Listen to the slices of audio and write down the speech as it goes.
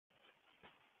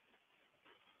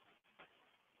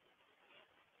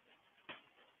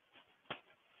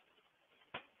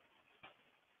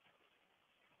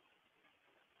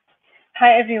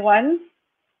Hi everyone.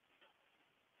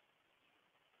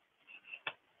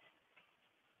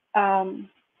 Um,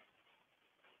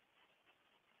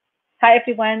 Hi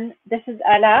everyone. This is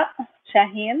Alaa,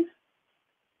 Shaheen.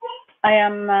 I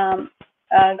am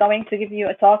going to give you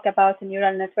a talk about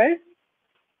neural networks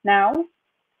now.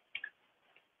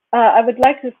 I would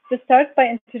like to start by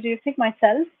introducing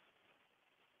myself.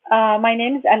 My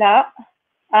name is Alaa.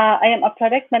 I am a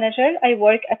product manager. I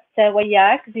work at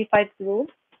Wayak Z5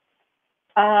 Group.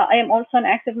 I am also an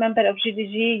active member of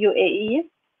GDG UAE,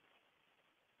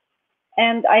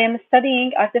 and I am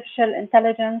studying artificial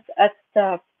intelligence at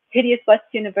Heriot West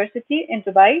University in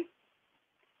Dubai.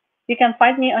 You can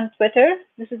find me on Twitter.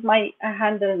 This is my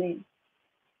handle name.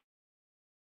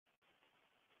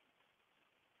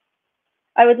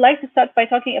 I would like to start by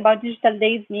talking about Digital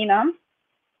Days, Mina.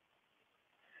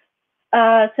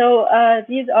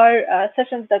 These are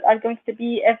sessions that are going to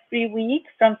be every week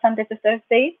from Sunday to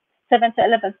Thursday, 7 to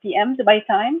 11 p.m. Dubai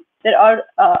time. There are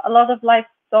a lot of live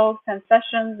talks and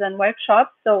sessions and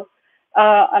workshops.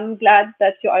 I'm glad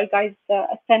that you are guys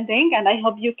attending, and I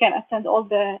hope you can attend all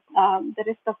the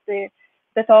rest of the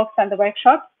talks and the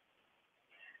workshops.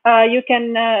 You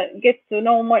can get to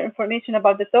know more information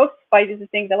about the talks by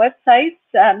visiting the website,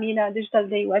 MENA Digital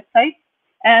Day website,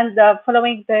 and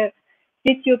following the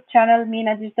YouTube channel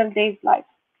MENA Digital Days Live.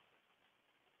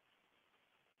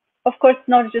 Of course,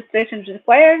 no registration is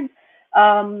required.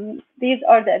 These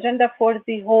are the agenda for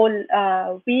the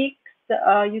whole week.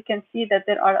 You can see that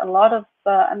there are a lot of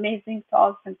amazing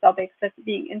talks and topics that are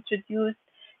being introduced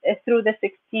through the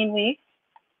 16 weeks.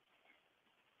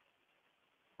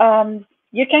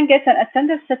 You can get an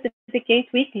attendance certificate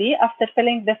weekly after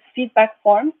filling the feedback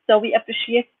form. So we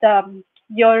appreciate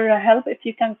your help if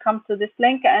you can come to this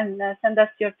link and send us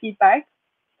your feedback.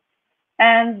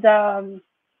 And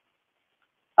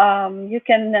you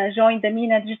can join the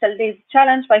MENA Digital Days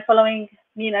Challenge by following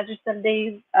MENA Digital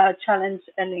Days Challenge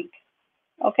link.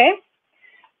 Okay,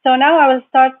 so now I will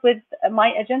start with my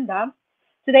agenda.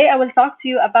 Today I will talk to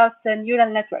you about the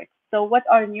neural networks. So what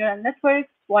are neural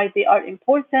networks, why they are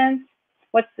important,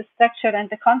 what's the structure and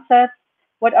the concept,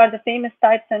 what are the famous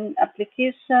types and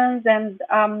applications, and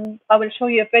I will show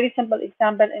you a very simple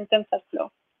example in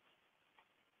TensorFlow.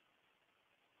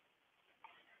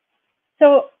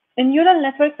 So neural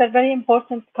networks are very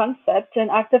important concept in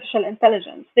artificial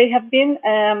intelligence. They have been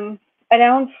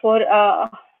around for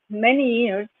many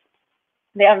years.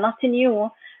 They are not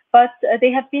new, but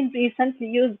they have been recently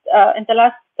used in the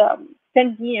last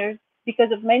 10 years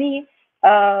because of many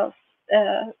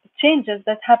changes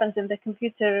that happens in the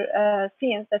computer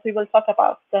scenes that we will talk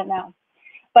about now.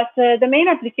 But the main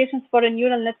applications for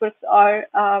neural networks are,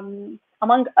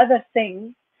 among other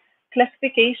things,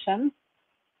 classification.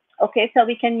 Okay, so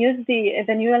we can use the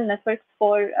neural networks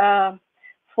for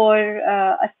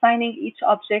assigning each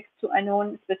object to a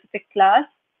known specific class.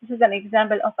 This is an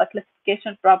example of a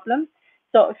classification problem.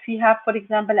 So if we have, for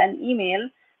example, an email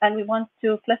and we want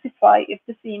to classify if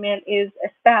this email is a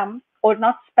spam or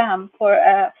not spam for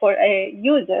a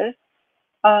user,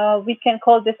 we can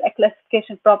call this a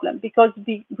classification problem because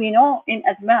we know in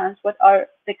advance what are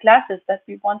the classes that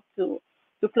we want to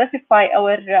classify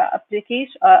our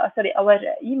our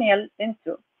email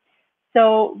into.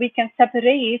 So we can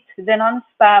separate the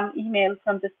non-spam email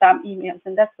from the spam emails,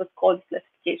 and that's what's called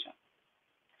classification.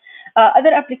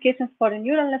 Other applications for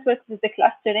neural networks is the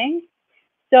clustering.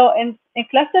 So in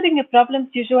clustering problems,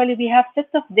 usually we have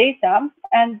sets of data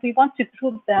and we want to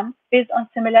group them based on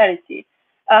similarity.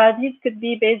 These could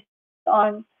be based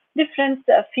on different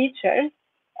features,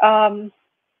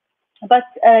 but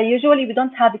usually we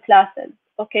don't have classes.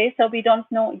 Okay, so we don't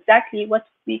know exactly what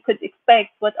we could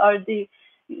expect, what are the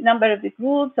number of the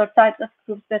groups or types of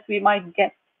groups that we might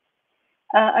get.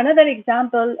 Another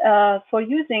example for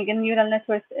using in neural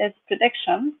networks is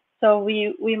prediction. So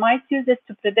we might use it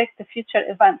to predict the future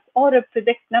events or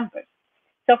predict numbers.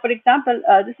 So for example,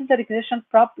 this is a regression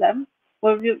problem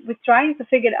where we're trying to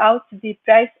figure out the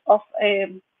price of a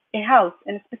house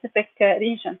in a specific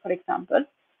region, for example.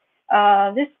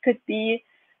 This could be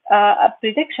a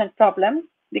prediction problem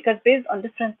because based on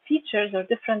different features or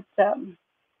different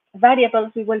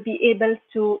variables, we will be able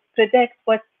to predict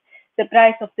what the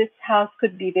price of this house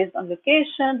could be based on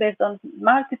location, based on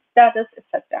market status,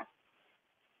 etc.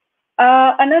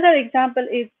 Another example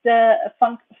is the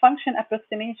function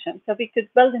approximation. So we could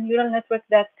build a neural network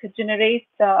that could generate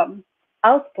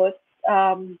output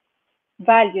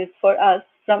values for us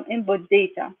from input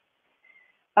data.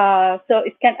 So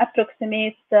it can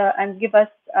approximate and give us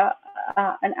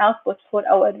an output for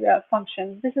our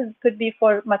functions. This could be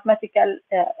for mathematical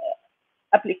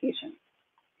applications.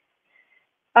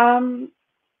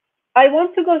 I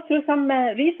want to go through some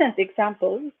recent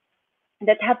examples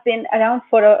that have been around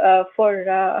for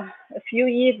a few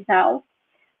years now.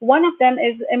 One of them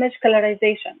is image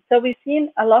colorization. So we've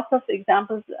seen a lot of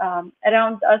examples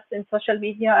around us in social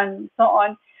media and so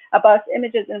on about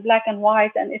images in black and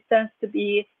white, and it turns to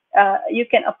be you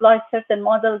can apply certain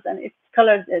models and it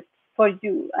colors it for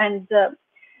you. And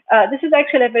this is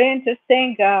actually a very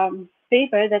interesting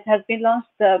paper that has been launched,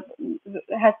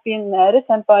 has been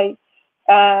written by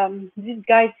these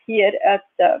guys here at,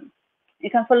 you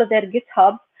can follow their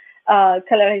GitHub,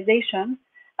 colorization.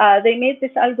 They made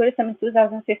this algorithm in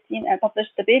 2015 and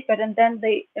published the paper, and then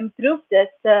they improved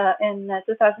it in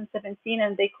 2017,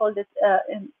 and they called it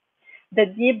the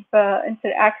deep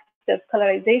interactive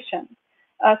colorization.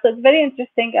 So it's very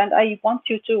interesting, and I want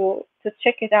you to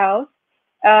check it out.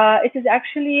 It is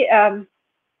actually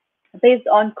based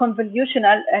on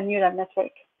convolutional neural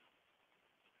network.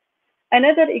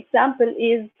 Another example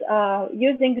is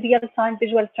using real-time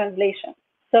visual translation.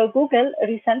 So Google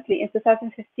recently in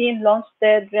 2015 launched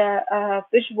their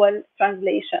visual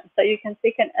translation. So you can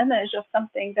take an image of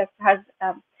something that has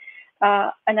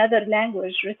another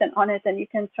language written on it, and you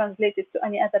can translate it to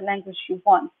any other language you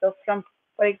want. So from,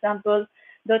 for example,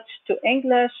 Dutch to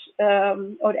English,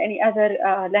 or any other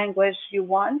language you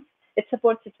want. It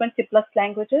supports 20 plus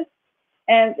languages,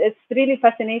 and it's really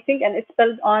fascinating, and it's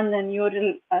built on the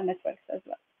neural networks as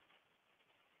well.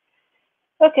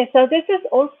 Okay, so this is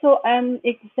also an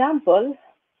example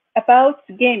about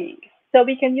gaming. So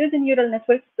we can use the neural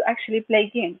networks to actually play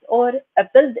games or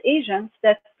build agents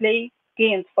that play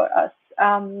games for us.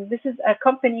 This is a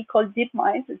company called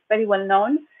DeepMind. It's very well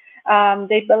known.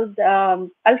 They build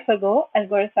AlphaGo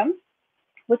algorithm,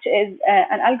 which is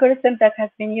an algorithm that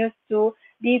has been used to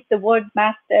beat the world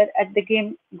master at the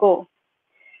game Go.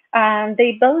 And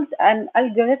they built an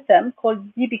algorithm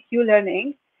called DBQ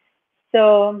learning.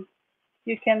 So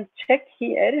you can check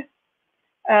here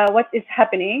what is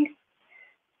happening.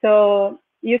 So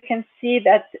you can see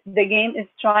that the game is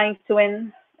trying to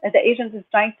win, the agent is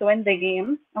trying to win the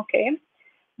game, okay,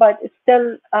 but it's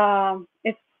still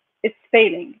it's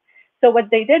failing. So what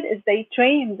they did is they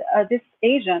trained this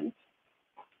agent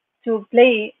to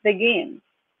play the game,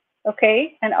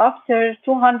 okay, and after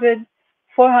 200,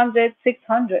 400,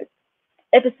 600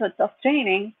 episodes of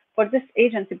training for this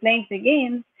agent playing the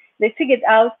game, they figured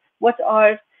out what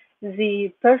are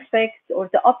the perfect or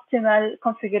the optimal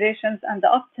configurations and the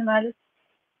optimal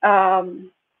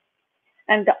um,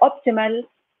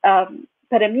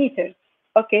 parameters,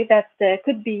 okay, that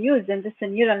could be used in this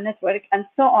neural network, and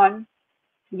so on.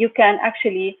 You can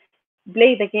actually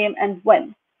play the game and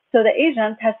win. So the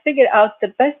agent has figured out the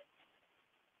best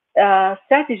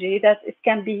strategy that it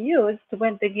can be used to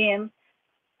win the game,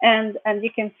 and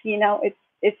you can see now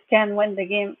it can win the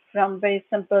game from very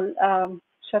simple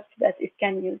shots that it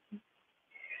can use.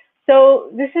 So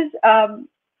this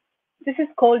is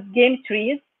called game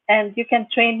trees, and you can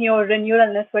train your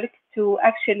neural network to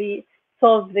actually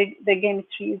solve the game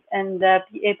trees and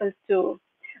be able to.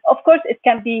 Of course, it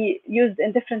can be used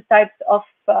in different types of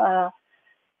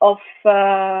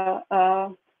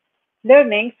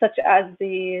learning, such as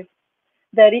the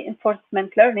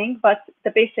reinforcement learning, but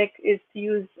the basic is to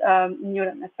use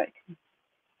neural network.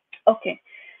 Okay,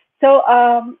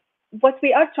 so what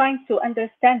we are trying to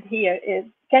understand here is,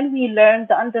 can we learn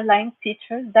the underlying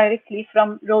features directly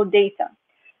from raw data?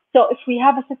 So if we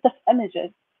have a set of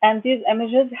images, and these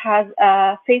images has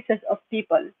faces of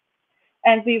people,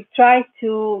 and we've tried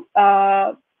to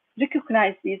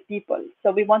recognize these people.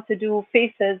 So we want to do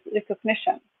faces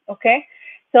recognition, okay?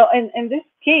 So in this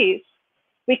case,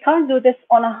 we can't do this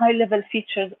on a high level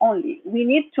features only. We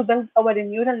need to build our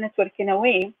neural network in a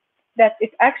way that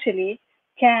it actually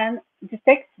can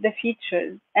detect the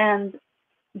features, and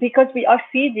because we are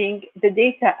feeding the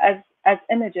data as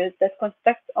images that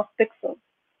consist of pixels,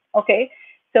 okay?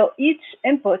 So each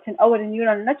input in our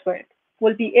neural network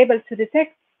will be able to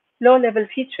detect low-level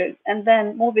features and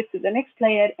then move it to the next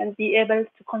layer and be able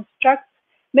to construct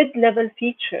mid-level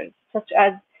features, such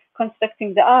as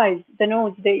constructing the eyes, the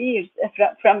nose, the ears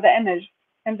from the image,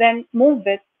 and then move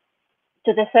it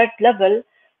to the third level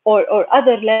or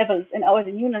other levels in our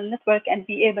neural network and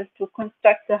be able to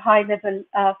construct the high-level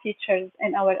features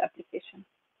in our application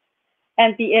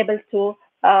and be able to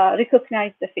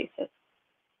recognize the faces.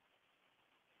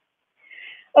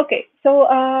 Okay, so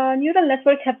neural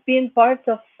networks have been part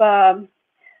of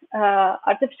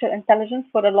artificial intelligence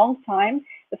for a long time.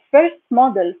 The first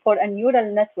model for a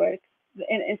neural network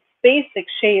in its basic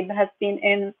shape has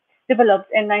been developed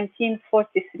in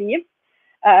 1943.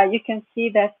 You can see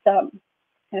that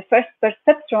the first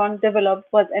perceptron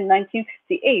developed was in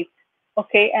 1958.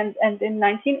 Okay, and in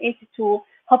 1982,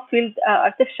 Hopfield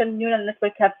artificial neural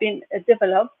network have been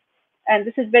developed, and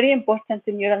this is very important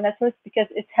in neural networks because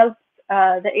it helps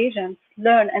the agents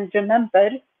learn and remember.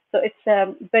 So it's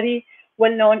very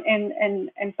well known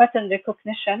in pattern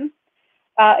recognition.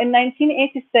 In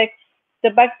 1986, the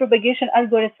backpropagation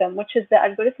algorithm, which is the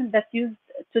algorithm that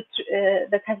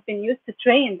has been used to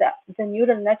train the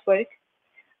neural network,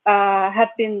 have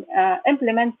been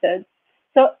implemented.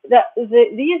 So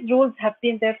these rules have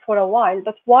been there for a while,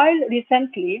 but while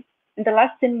recently, in the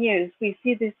last 10 years, we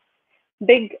see this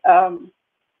big,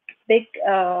 big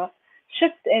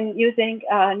shift in using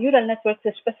neural networks,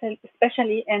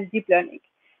 especially in deep learning.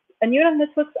 Neural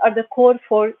networks are the core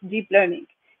for deep learning.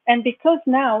 And because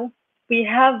now we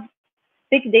have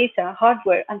big data,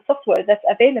 hardware, and software that's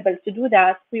available to do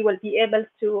that, we will be able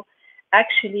to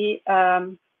actually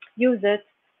use it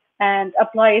and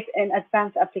apply it in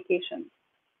advanced applications.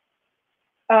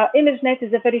 ImageNet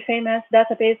is a very famous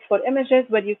database for images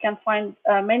where you can find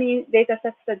many data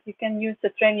sets that you can use to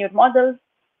train your models,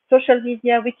 social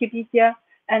media, Wikipedia,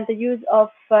 and the use of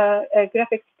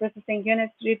graphics processing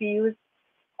units, GPUs.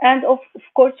 And of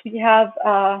course, we have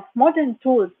modern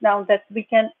tools now that we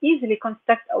can easily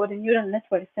construct our neural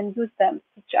networks and use them,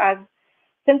 such as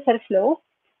TensorFlow,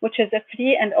 which is a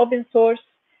free and open source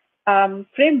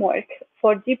framework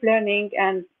for deep learning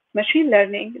and machine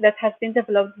learning that has been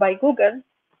developed by Google.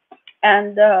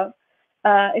 And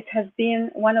it has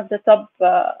been one of the top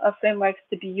frameworks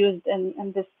to be used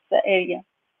in this area.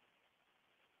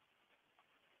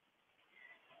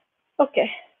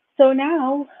 Okay, so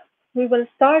now we will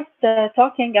start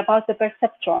talking about the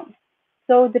perceptron.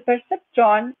 So the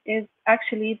perceptron is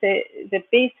actually the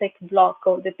basic block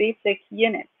or the basic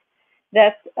unit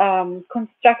that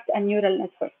construct a neural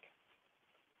network.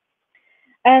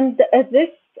 And this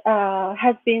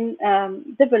has been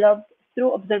developed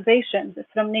through observations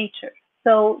from nature.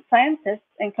 So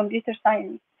scientists in computer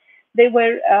science, they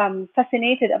were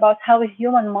fascinated about how a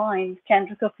human mind can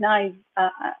recognize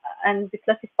and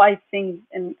classify things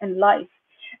in life.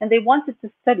 And they wanted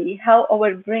to study how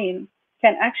our brain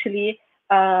can actually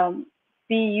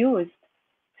be used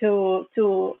to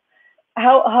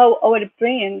how our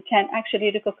brain can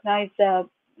actually recognize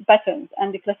patterns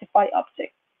and classify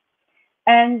objects.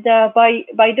 And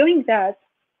by doing that,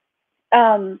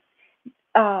 um,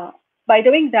 uh,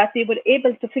 we were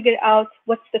able to figure out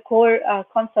what's the core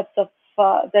concepts of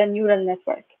the neural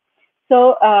network.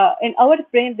 So in our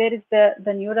brain, there is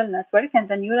the neural network, and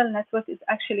the neural network is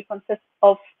actually consists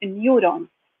of neurons.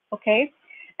 Okay,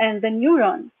 and the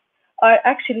neurons are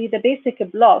actually the basic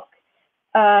block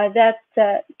that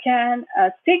can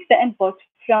take the input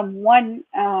from one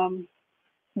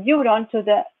neuron to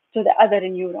the other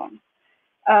neuron.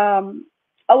 Um,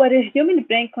 our human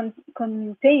brain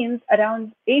contains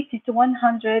around 80 to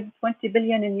 120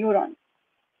 billion neurons.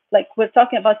 Like we're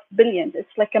talking about billions.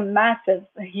 It's like a massive,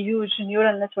 huge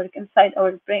neural network inside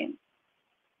our brain.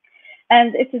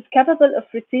 And it is capable of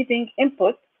receiving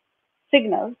input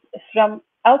signals from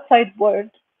outside world,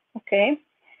 okay,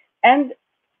 and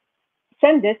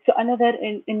send it to another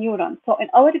in neuron. So in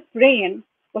our brain,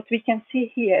 what we can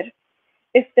see here,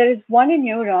 if there is one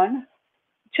neuron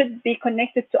should be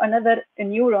connected to another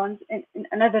neurons in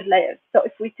another layer. So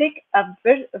if we take a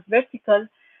vertical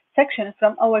section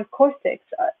from our cortex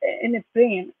in the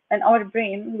brain, in our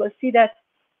brain, we will see that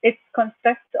it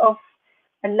consists of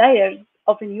layers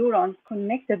of neurons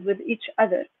connected with each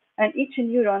other, and each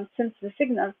neuron sends the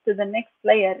signals to the next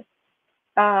layer.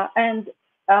 And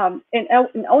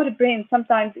in our brain,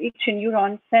 sometimes each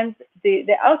neuron sends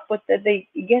the output that they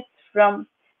get from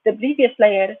the previous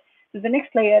layer to the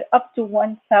next layer up to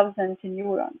 1,000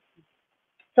 neurons.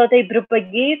 So they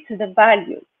propagate the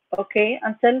value, okay,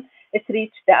 until it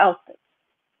reaches the output.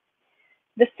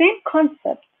 The same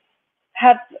concepts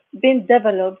have been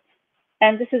developed,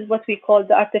 and this is what we call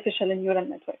the artificial neural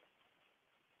network.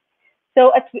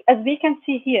 So as we can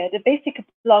see here, the basic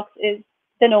blocks is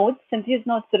the nodes, and these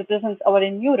nodes represent our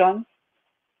neurons,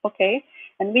 okay,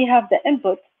 and we have the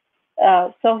input.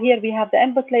 So here we have the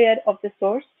input layer of the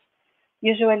source.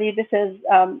 Usually this is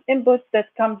input that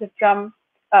comes from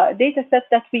data set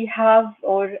that we have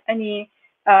or any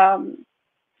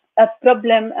a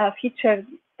problem feature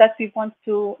that we want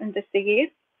to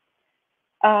investigate.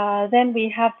 Then we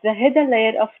have the hidden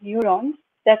layer of neurons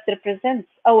that represents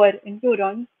our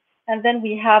neurons, and then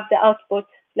we have the output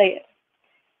layer.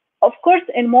 Of course,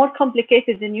 in more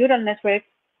complicated neural networks,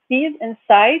 these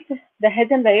inside the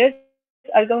hidden layers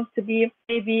are going to be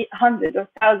maybe hundreds or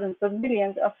thousands or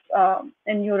millions of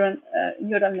neural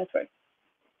networks,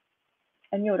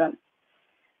 neurons.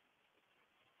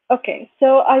 Okay,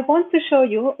 so I want to show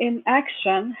you in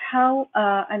action how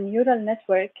a neural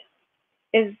network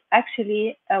is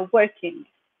actually working.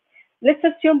 Let's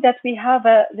assume that we have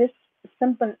this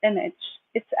simple image.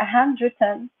 It's a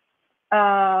handwritten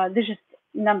digit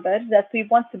number that we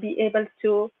want to be able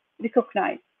to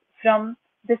recognize from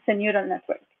this neural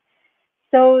network.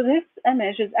 So this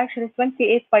image is actually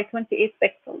 28 by 28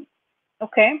 pixels.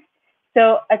 Okay,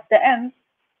 so at the end,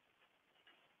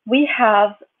 we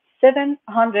have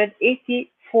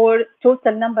 784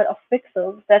 total number of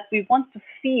pixels that we want to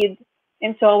feed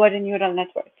into our neural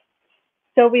network.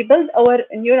 So we build our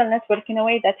neural network in a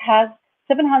way that has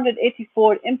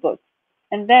 784 inputs,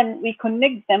 and then we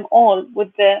connect them all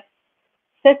with the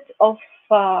set of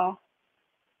uh,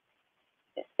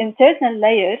 internal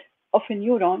layer of a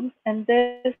neuron, and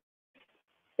this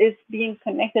is being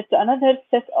connected to another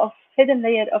set of hidden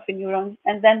layer of a neuron,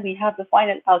 and then we have the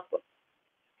final output.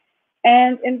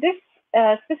 And in this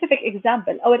specific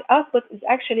example, our output is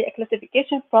actually a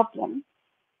classification problem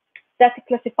that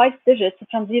classifies digits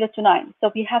from 0 to 9.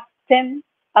 So we have 10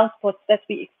 outputs that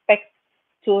we expect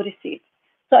to receive.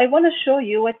 So I want to show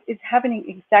you what is happening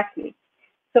exactly.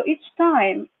 So each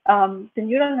time the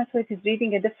neural network is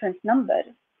reading a different number,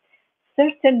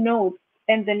 certain nodes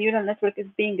in the neural network is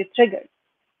being triggered.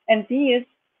 And these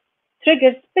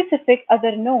trigger specific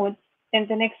other nodes in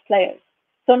the next layer.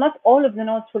 So not all of the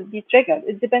nodes will be triggered.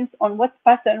 It depends on what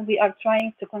pattern we are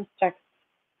trying to construct.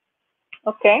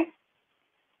 Okay,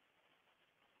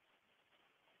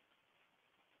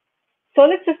 so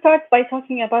let's start by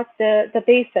talking about uh, the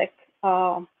basic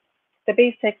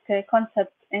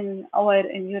concept in our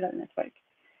neural network.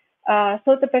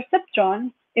 So the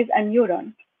perceptron is a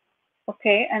neuron,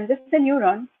 okay, and this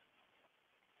neuron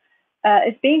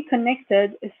is being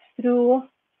connected through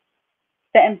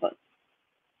the input.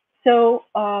 So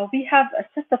we have a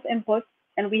set of inputs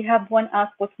and we have one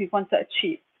output we want to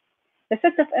achieve. The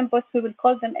set of inputs, we will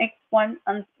call them x1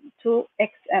 and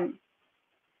 2xm.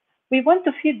 We want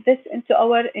to feed this into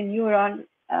our neuron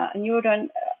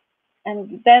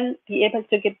and then be able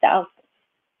to get the output.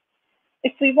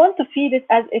 If we want to feed it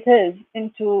as it is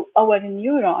into our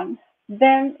neuron,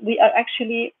 then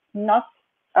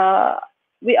uh,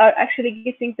 we are actually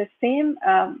getting the same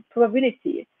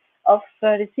probability of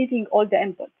receiving all the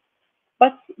inputs.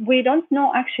 But we don't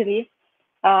know actually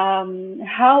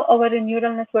how our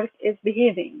neural network is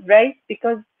behaving, right?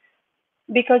 Because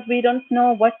we don't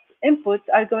know what inputs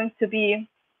are going to be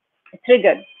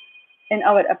triggered in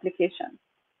our application.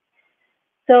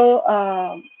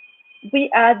 So we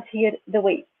add here the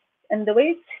weights, and the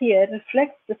weights here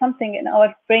reflects something in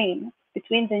our brain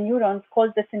between the neurons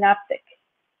called the synaptic.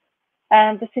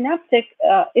 And the synaptic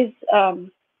is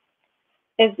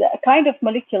a kind of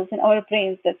molecules in our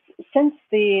brains that sense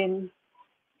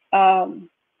um,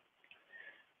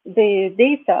 the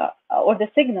data or the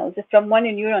signals from one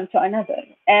neuron to another.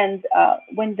 And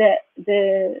when the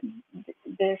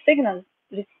signal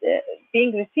is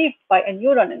being received by a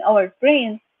neuron in our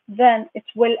brain, then it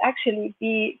will actually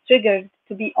be triggered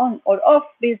to be on or off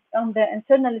based on the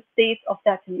internal state of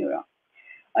that neuron.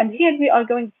 And here we are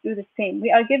going to do the same.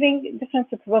 We are giving different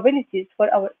probabilities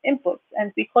for our inputs,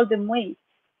 and we call them weights.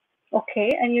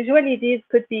 Okay, and usually these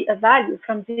could be a value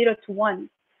from 0 to 1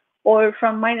 or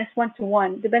from -1 to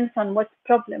 1, depends on what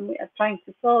problem we are trying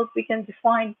to solve. We can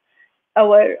define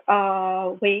our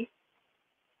way.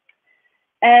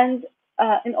 And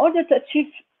in order to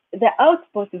achieve the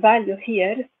output value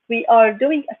here, we are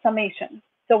doing a summation.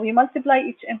 So we multiply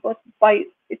each input by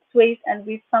its weight and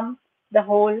we sum the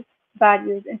whole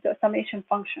values into a summation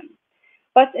function.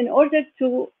 But in order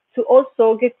to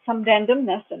also get some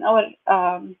randomness in our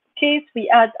case, we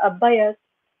add a bias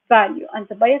value. And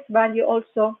the bias value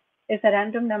also is a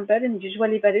random number and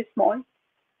usually very small.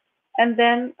 And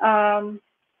then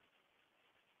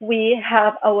we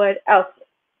have our output.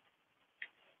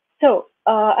 So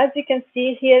as you can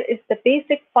see here is the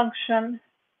basic function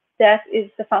that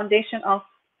is the foundation of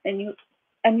a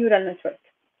neural network.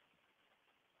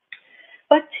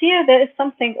 But here there is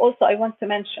something also I want to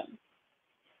mention.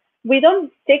 We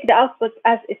don't take the output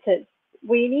as it is.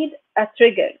 We need a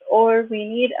trigger or we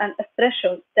need a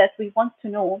threshold that we want to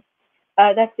know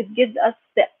that it gives us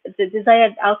the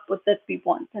desired output that we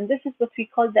want. And this is what we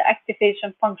call the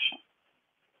activation function.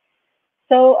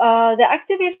 So the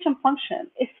activation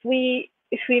function, if we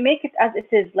make it as it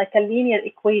is, like a linear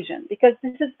equation, because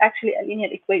this is actually a linear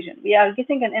equation. We are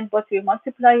getting an input, we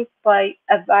multiply it by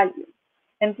a value,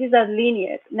 and these are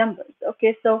linear numbers.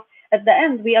 Okay, so at the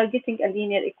end we are getting a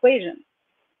linear equation.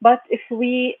 But if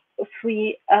we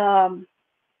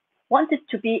want it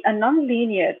to be a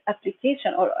nonlinear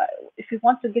application, or if we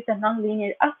want to get a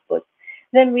nonlinear output,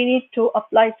 then we need to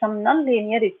apply some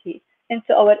nonlinearity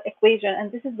into our equation,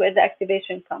 and this is where the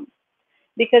activation comes.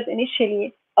 Because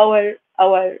initially, our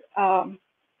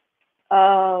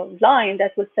line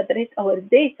that will separate our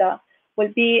data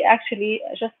will be actually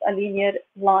just a linear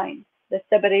line that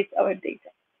separates our data.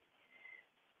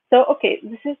 So, okay,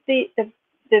 this is the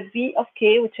V of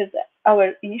k, which is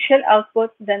our initial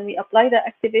output. Then we apply the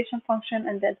activation function,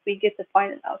 and then we get the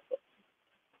final output.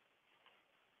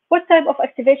 What type of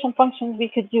activation functions we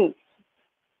could use?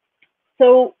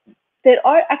 So there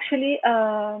are actually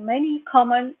many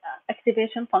common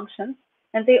activation functions,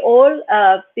 and they all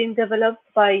been developed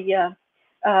by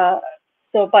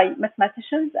by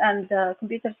mathematicians and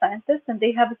computer scientists, and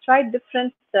they have tried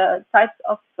different types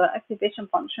of activation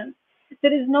functions.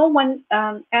 There is no one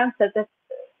answer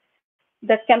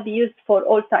that can be used for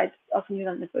all types of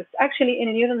neural networks. Actually, in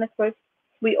a neural network,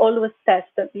 we always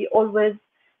test and we always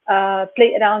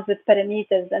play around with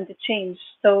parameters and the change.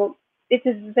 So it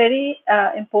is very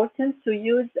important to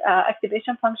use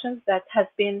activation functions that has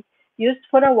been used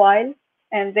for a while,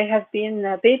 and there have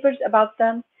been papers about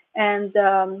them. And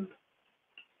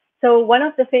so one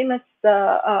of the famous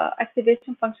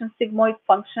activation functions, sigmoid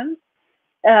function,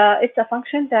 it's a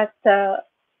function that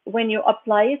when you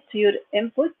apply it to your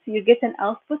input, you get an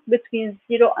output between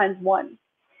 0 and 1.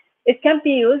 It can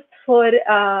be used for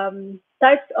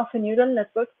types of neural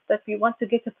networks that we want to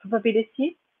get a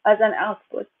probability as an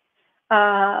output.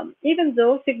 Even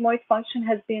though sigmoid function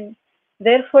has been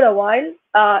there for a while,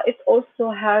 it also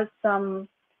has some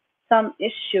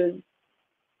issues.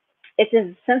 It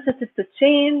is sensitive to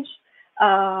change,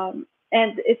 and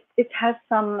it has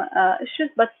some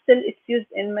issues, but still it's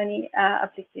used in many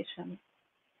applications.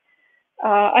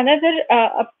 Another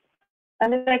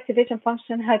activation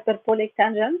function, hyperbolic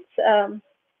tangent.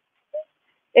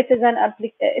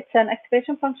 It's an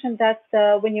activation function that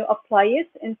when you apply it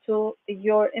into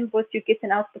your input, you get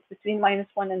an output between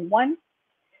 -1 and 1.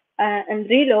 And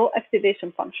ReLO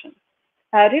activation function.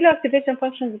 ReLO activation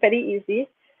function is very easy.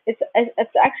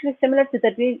 It's actually similar to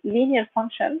the linear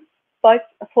function, but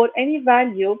for any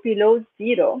value below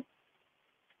 0,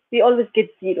 we always get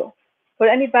 0. For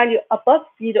any value above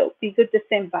 0, we get the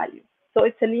same value. So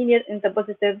it's a linear in the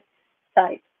positive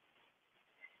side.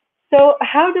 So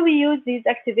how do we use these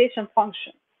activation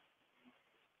functions?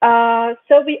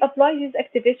 So we apply these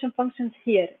activation functions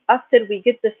here. After we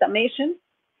get the summation,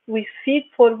 we feed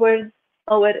forward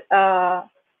our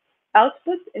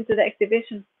output into the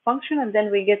activation function, and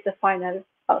then we get the final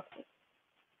output.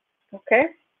 Okay.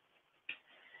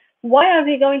 Why are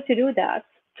we going to do that?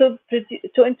 To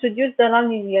introduce the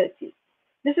nonlinearity.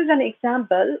 This is an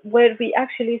example where we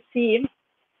actually see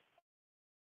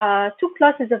two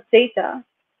classes of data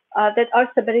that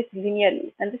are separated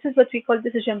linearly, and this is what we call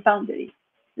decision boundary.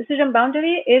 Decision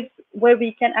boundary is where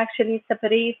we can actually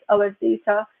separate our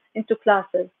data into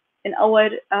classes in our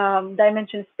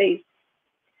dimension space.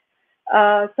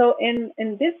 So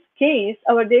in this case,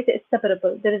 our data is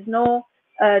separable. There is no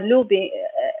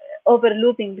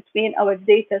overlooping between our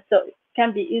data, so it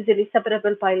can be easily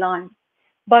separable by line.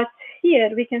 But here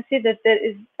we can see that there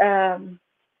is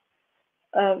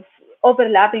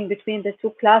overlapping between the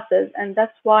two classes, and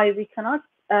that's why we cannot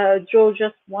draw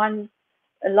just one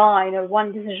line or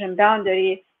one decision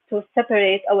boundary to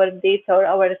separate our data or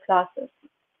our classes.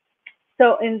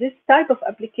 So in this type of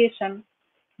application,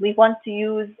 we want to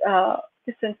use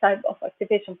different type of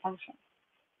activation functions.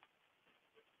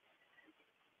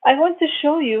 I want to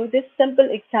show you this simple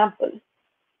example.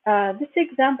 This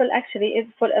example actually is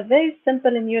for a very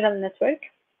simple neural network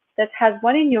that has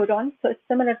one neuron, so it's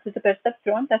similar to the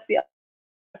perceptron that we are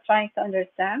trying to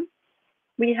understand.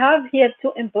 We have here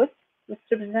two inputs, which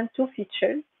represent two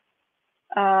features.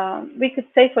 We could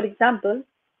say, for example,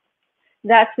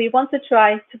 that we want to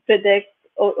try to predict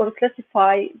or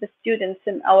classify the students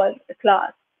in our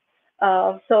class.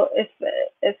 So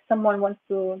if someone wants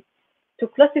to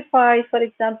classify, for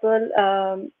example,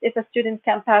 if a student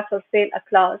can pass or fail a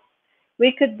class,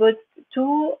 we could put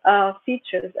two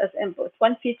features as input.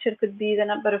 One feature could be the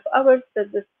number of hours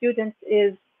that the student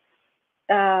is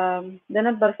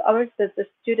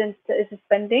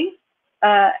spending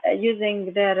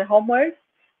using their homework,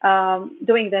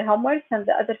 doing their homework, and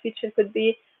the other feature could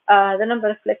be the number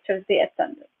of lectures they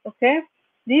attended. Okay,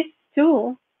 these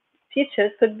two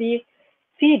features could be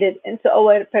feeded into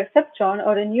our perceptron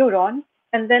or a neuron,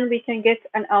 and then we can get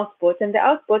an output. And the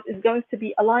output is going to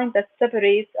be a line that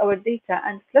separates our data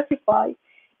and classify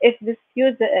if this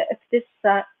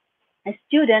a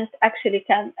student actually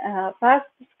can pass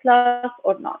this class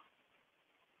or not.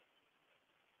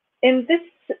 In this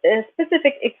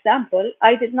specific example,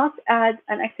 I did not add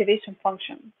an activation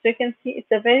function. So you can see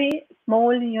it's a very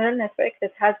small neural network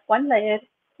that has one layer,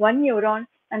 one neuron,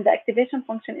 and the activation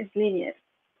function is linear.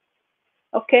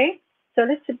 Okay, so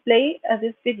let's play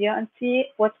this video and see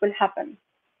what will happen.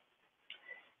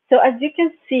 So as you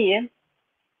can see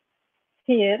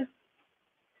here,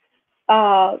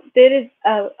 there is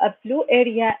a blue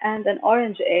area and an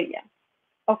orange area.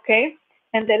 Okay,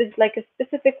 and there is like a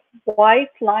specific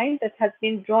white line that has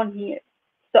been drawn here.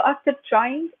 So after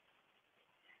trying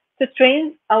to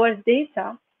train our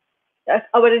data,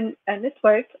 our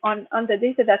network on the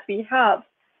data that we have,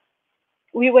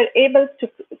 we were able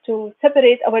to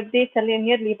separate our data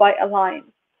linearly by a line.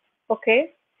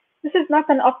 Okay, this is not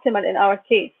an optimal in our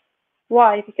case.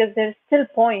 Why? Because there's still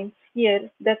points here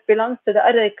that belongs to the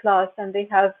array class and they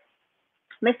have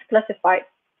misclassified.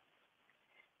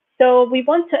 So we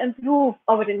want to improve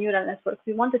our neural network.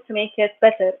 We wanted to make it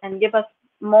better and give us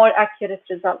more accurate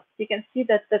results. You can see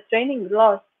that the training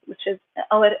loss, which is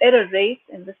our error rate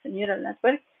in this neural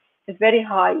network, is very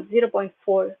high,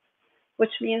 0.4,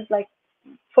 which means like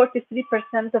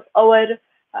 43% of our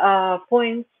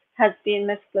points has been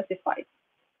misclassified,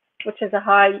 which is a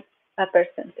high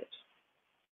percentage.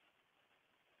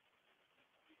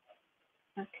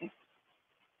 Okay.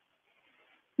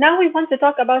 Now we want to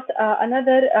talk about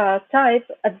another type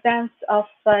advance of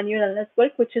neural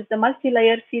network, which is the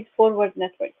multi-layer feed-forward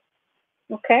network.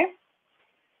 Okay,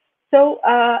 so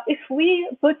if we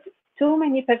put too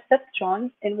many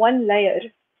perceptrons in one layer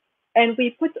and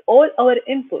we put all our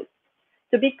inputs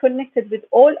to be connected with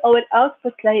all our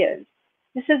output layers,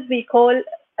 this is we call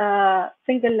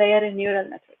single layer neural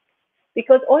network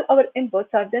because all our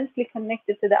inputs are densely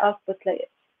connected to the output layer.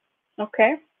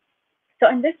 Okay, so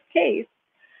in this case,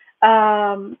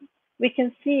 um, we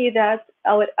can see that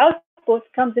our output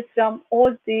comes from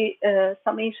all the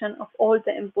summation of all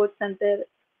the inputs and their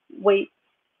weight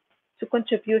to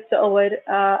contribute to our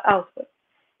output.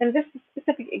 In this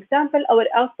specific example, our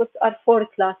outputs are four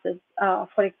classes.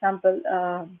 For example,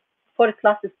 four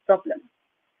classes problem.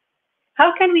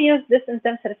 How can we use this in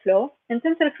TensorFlow? In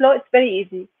TensorFlow, it's very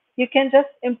easy. You can just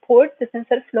import the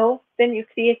TensorFlow, then you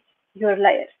create your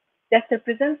layer that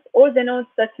represents all the nodes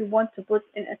that you want to put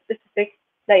in a specific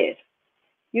layer.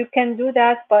 You can do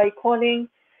that by calling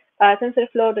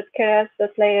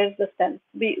TensorFlow.keras.layers.dense.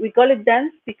 We call it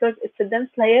dense because it's a dense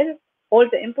layer. All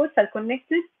the inputs are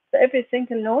connected to every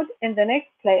single node in the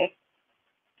next layer.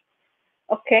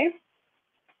 Okay.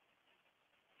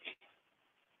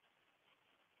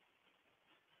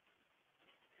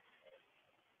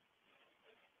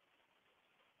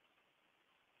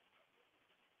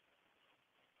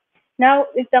 Now,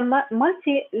 with the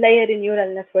multi-layer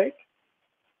neural network,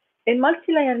 in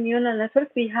multi-layer neural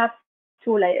network, we have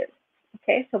two layers.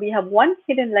 Okay, so we have one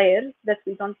hidden layer that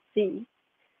we don't see,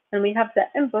 and we have the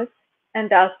input and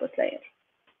the output layer.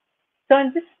 So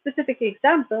in this specific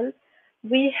example,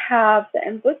 we have the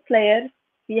input layer,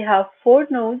 we have four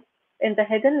nodes in the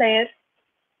hidden layer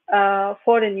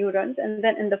for the neurons, and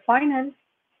then in the final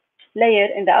layer,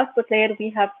 in the output layer,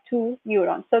 we have two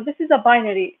neurons. So this is a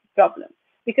binary problem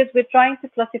because we're trying to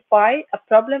classify a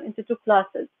problem into two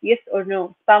classes, yes or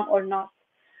no, spam or not,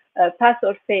 pass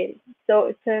or fail. So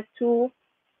it's a two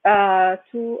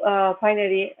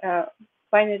binary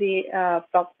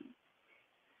problem.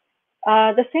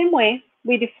 The same way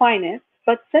we define it,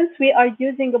 but since we are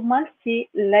using a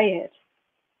multi-layer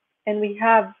and we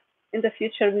have in the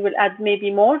future we will add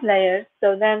maybe more layers,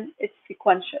 so then it's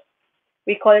sequential.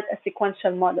 We call it a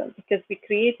sequential model because we're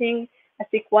creating a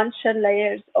sequential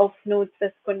layers of nodes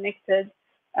that's connected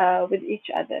with each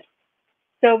other.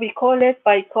 So we call it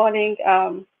by calling,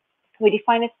 we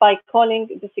define it by calling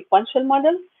the sequential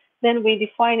model. Then we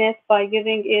define it by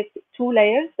giving it two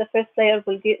layers. The first layer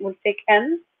will take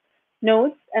n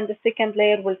nodes, and the second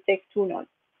layer will take two nodes.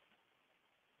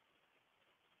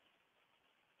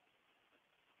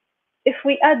 If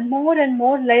we add more and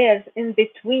more layers in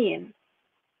between,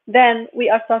 then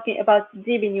we are talking about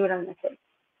DB neural networks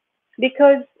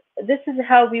because this is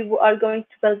how we are going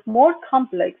to build more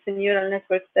complex neural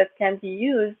networks that can be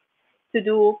used to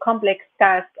do complex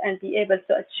tasks and be able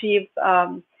to achieve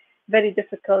very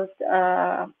difficult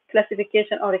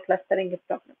classification or clustering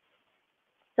problems.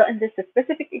 So in this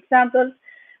specific example,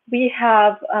 we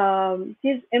have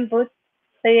these inputs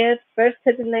layer, first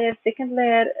hidden layer, second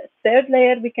layer, third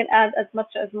layer. We can add as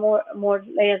much as more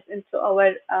layers into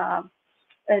our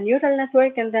neural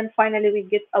network, and then finally we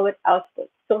get our output.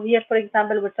 So here, for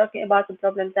example, we're talking about a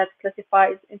problem that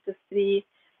classifies into three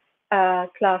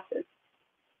classes.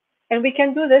 And we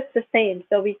can do this the same.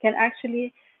 So we can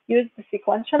actually use the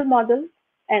sequential model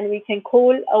and we can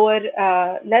call our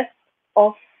list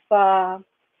of uh,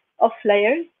 of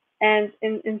layers. And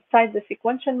inside the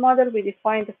sequential model, we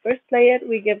define the first layer.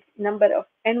 We give number of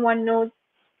N1 nodes.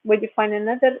 We define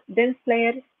another dense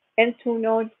layer, N2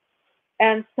 nodes,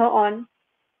 and so on.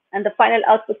 And the final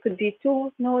output could be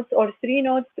 2 nodes or 3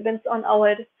 nodes, depends on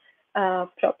our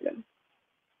problem.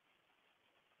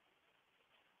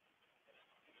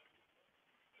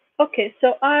 Okay,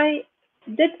 so I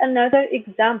did another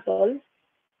example.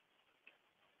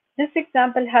 This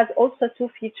example has also two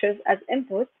features as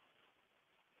input,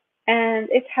 and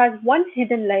it has one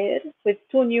hidden layer with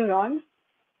 2 neurons,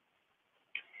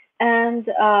 and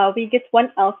we get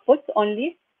one output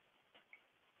only.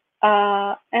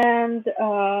 And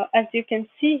as you can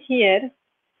see here,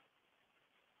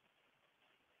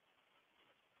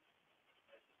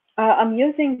 I'm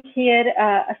using here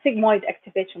a sigmoid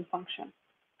activation function.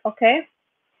 Okay,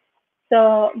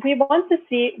 so we want to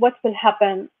see what will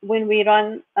happen when we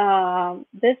run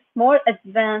this more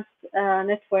advanced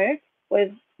network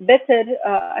with better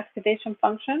activation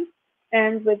function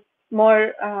and with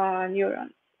more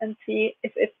neurons, and see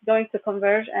if it's going to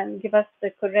converge and give us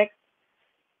the correct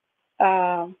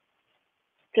uh,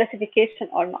 classification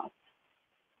or not.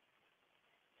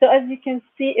 So as you can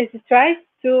see, it tries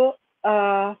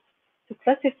uh, to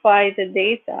classify the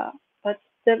data, but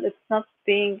still it's not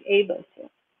being able to,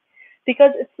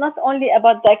 because it's not only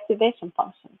about the activation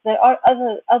functions. There are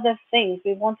other things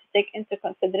we want to take into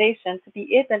consideration to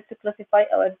be able to classify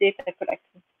our data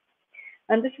correctly.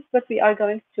 And this is what we are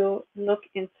going to look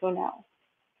into now.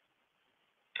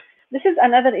 This is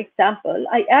another example.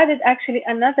 I added actually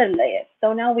another layer.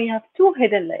 So now we have two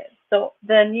hidden layers. So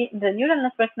the neural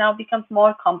network now becomes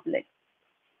more complex.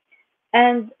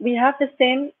 And we have the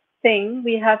same thing.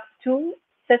 We have two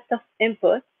sets of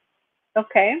inputs,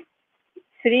 okay?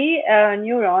 3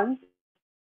 neurons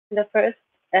in the first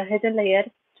hidden layer,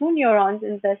 2 neurons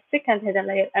in the second hidden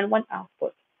layer, and one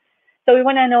output. So we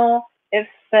want to know if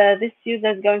this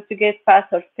user is going to get pass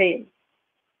or fail,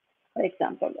 for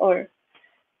example, or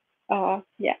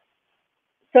yeah.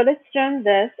 So let's run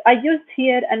this. I used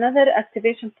here another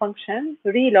activation function,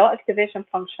 reload activation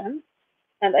function,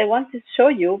 and I want to show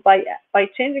you by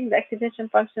changing the activation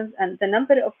functions and the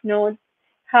number of nodes,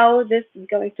 how this is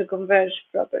going to converge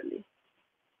properly.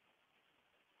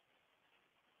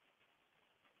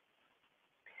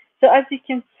 So as you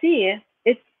can see,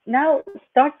 it now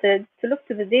started to look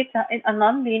to the data in a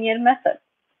non-linear method.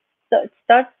 So it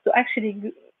starts to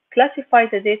actually classify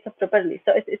the data properly.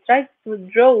 So it tries to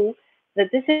draw the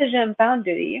decision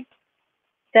boundary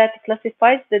that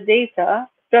classifies the data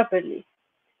properly.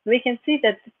 We can see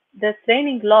that the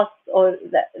training loss or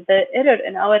the error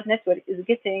in our network is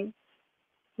getting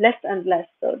less and less.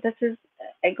 So this is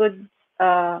a good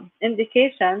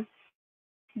indication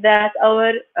that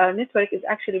our network is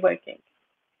actually working.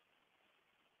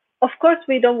 Of course,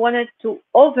 we don't want it to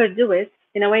overdo it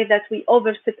in a way that we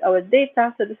overfit our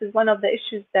data. So this is one of the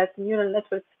issues that neural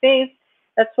networks face.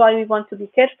 That's why we want to be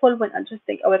careful when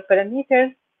adjusting our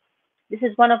parameters. This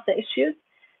is one of the issues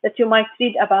that you might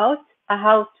read about,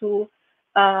 how to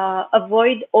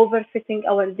avoid overfitting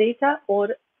our data or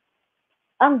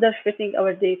underfitting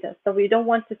our data. So we don't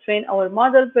want to train our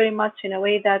model very much in a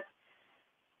way that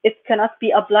it cannot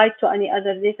be applied to any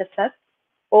other data set,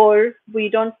 or we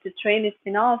don't train it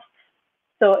enough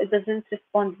so it doesn't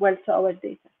respond well to our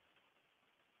data.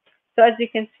 So as you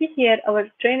can see here, our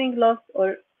training loss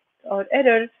or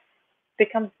error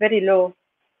becomes very low.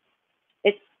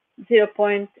 It's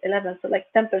 0.11, so like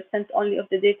 10% only of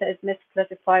the data is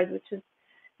misclassified, which is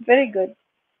very good.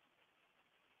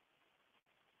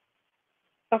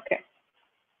 Okay.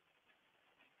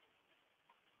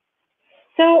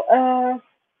 So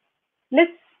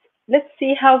let's let's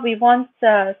see how we want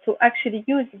to actually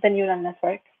use the neural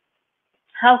network.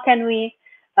 How can we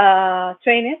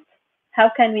train it? How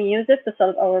can we use it to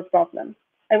solve our problem?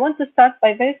 I want to start by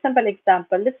a very simple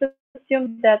example. Let's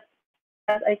assume that,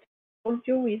 as I told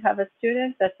you, we have a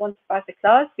student that wants to pass a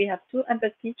class. We have two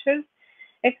input features,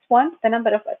 X1, the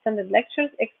number of attended lectures,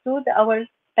 X2, the hours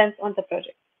spent on the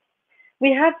project.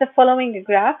 We have the following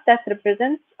graph that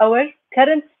represents our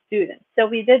current students. So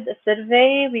we did a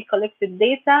survey, we collected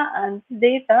data, and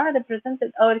data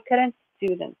represented our current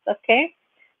students, okay?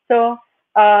 So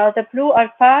the blue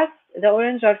are pass, the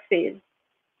orange are fail.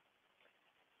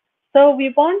 So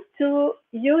we want to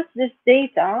use this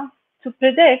data to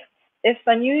predict if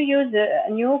a new user,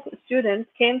 a new student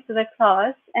came to the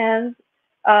class and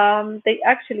they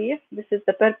actually, this is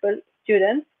the purple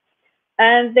student,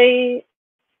 and did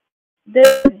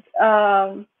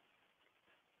um,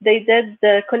 they did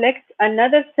collect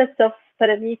another set of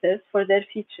parameters for their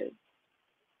features.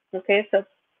 Okay, so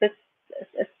let's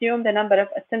assume the number of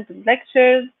attended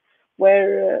lectures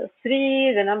were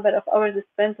 3, the number of hours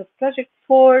spent of project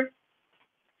 4.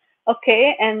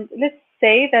 Okay, and let's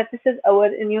say that this is our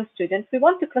new student. We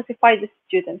want to classify this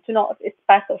student to know if it's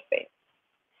pass or fail.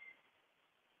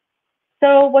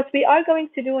 So what we are going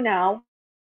to do now,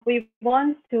 we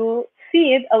want to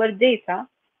feed our data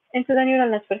into the neural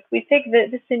network. We take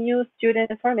this new student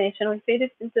information, we feed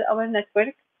it into our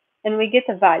network, and we get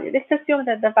a value. Let's assume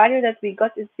that the value that we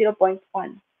got is zero point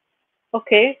 0.1.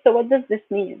 Okay, so what does this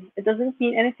mean? It doesn't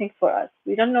mean anything for us.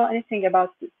 We don't know anything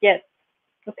about it yet.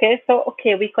 Okay, so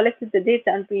we collected the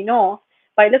data and we know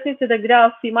by looking to the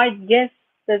graph, we might guess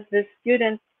that the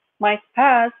student might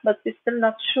pass, but we're still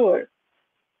not sure.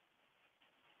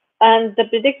 And the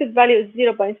predicted value is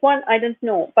zero point 0.1. I don't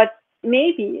know, but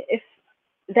maybe if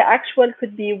the actual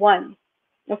could be 1.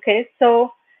 Okay,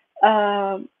 so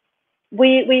um,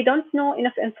 we don't know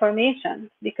enough information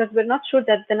because we're not sure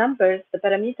that the numbers, the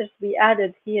parameters we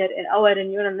added here in our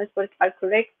neural network are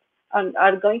correct and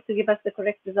are going to give us the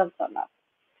correct results or not.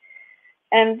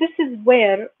 And this is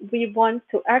where we want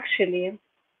to actually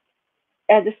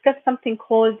discuss something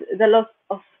called the loss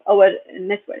of our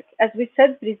network. As we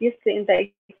said previously in the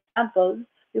example,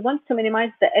 we want to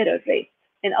minimize the error rate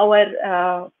in our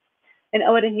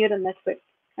neural network,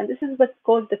 and this is what's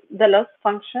called the loss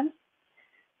function.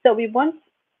 So we want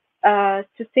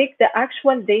to take the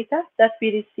actual data that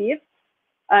we received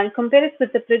and compare it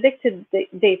with the predicted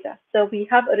data. So we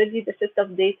have already the set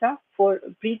of data for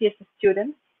previous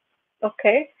students.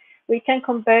 Okay, we can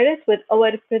compare it with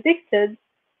our predicted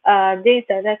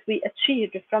data that we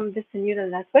achieved from this neural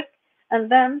network, and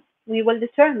then we will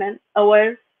determine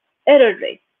our error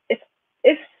rate.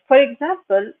 If for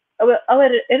example, our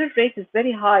error rate is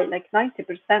very high, like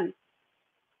 90%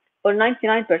 or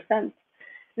 99%,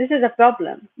 this is a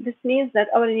problem. This means that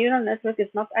our neural network is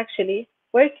not actually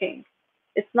working.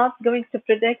 It's not going to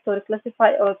predict or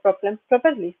classify our problems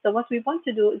properly. So what we want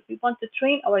to do is we want to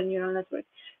train our neural network.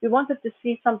 We wanted to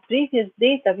see some previous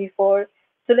data before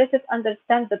to let it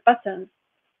understand the patterns.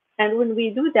 And when we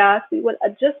do that, we will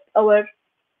adjust our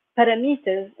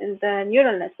parameters in the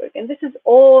neural network. And this is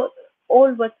all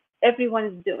what everyone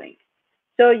is doing.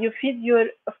 So you feed your,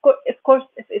 of course,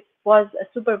 if it was a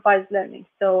supervised learning.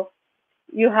 So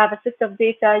you have a set of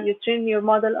data, you train your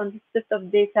model on this set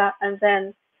of data, and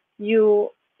then you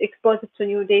expose it to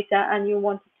new data and you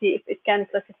want to see if it can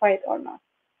classify it or not.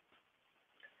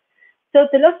 So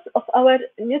the loss of our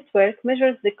network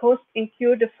measures the cost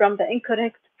incurred from the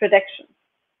incorrect prediction.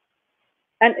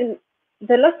 And in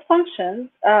the loss functions,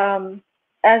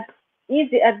 as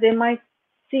easy as they might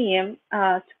seem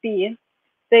to be,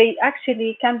 they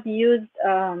actually can be used.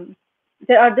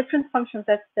 There are different functions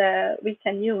that we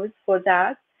can use for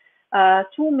that.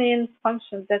 Two main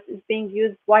functions that is being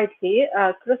used widely,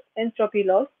 cross entropy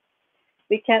loss.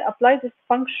 We can apply this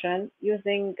function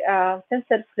using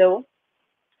TensorFlow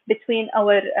between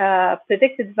our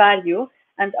predicted value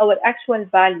and our actual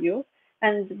value,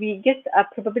 and we get a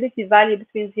probability value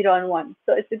between 0 and 1.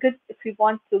 So it's a good if we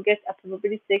want to get a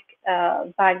probabilistic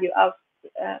value out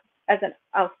as an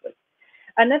output.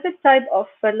 Another type of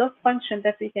loss function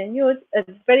that we can use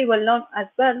is very well known as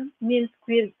well, mean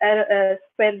squared error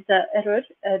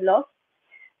loss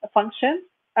function.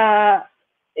 Uh,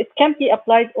 it can be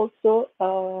applied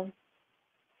also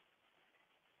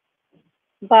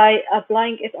by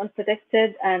applying it on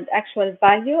predicted and actual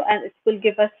value, and it will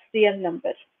give us real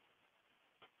number.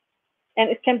 And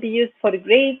it can be used for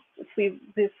grades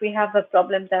if we have a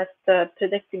problem that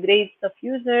predicts grades of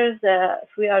users, if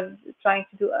we are trying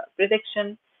to do a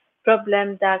prediction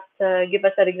problem that give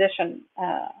us a regression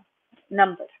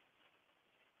number.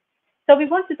 So we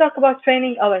want to talk about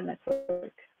training our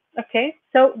network. Okay,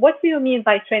 so what do you mean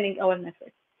by training our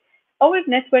network? Our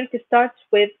network starts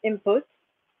with input.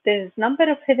 There's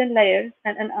number of hidden layers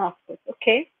and an output.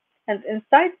 Okay, and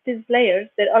inside these layers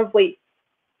there are weights.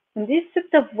 And these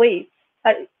set of weights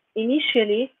are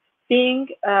initially being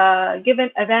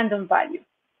given a random value.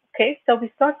 Okay, so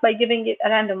we start by giving it a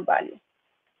random value.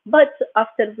 But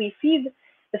after we feed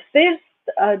the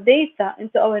first data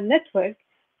into our network,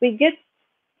 we get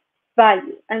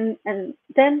value. And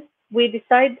then we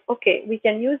decide, okay, we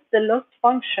can use the loss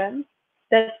function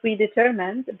that we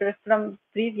determined from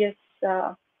previous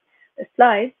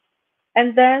slides,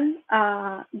 and then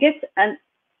get an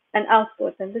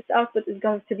output, and this output is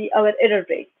going to be our error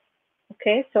rate.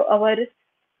 Okay, so our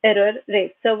error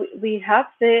rate. So we have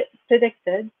the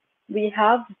predicted, we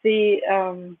have the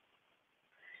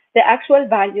actual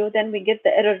value, then we get the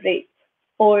error rate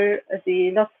or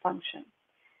the loss function.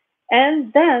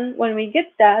 And then when we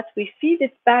get that, we feed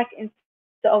it back into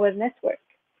our network.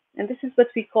 And this is what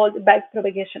we call the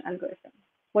backpropagation algorithm.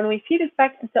 When we feed it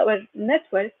back into our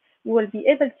network, we will be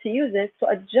able to use it to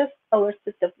adjust our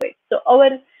set of weights. So our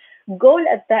goal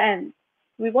at the end,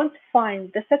 we want to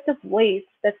find the set of weights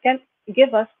that can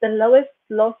give us the lowest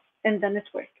loss in the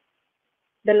network,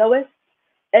 the lowest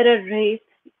error rate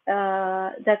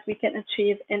that we can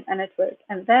achieve in a network.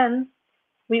 And then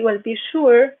we will be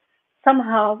sure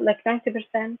somehow, like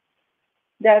 90%,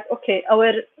 that, okay,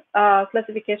 our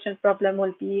classification problem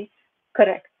will be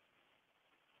correct.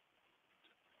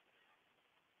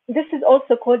 This is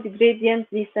also called gradient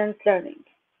descent learning.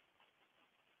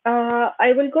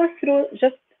 I will go through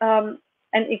just an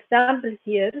example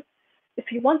here.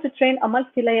 If you want to train a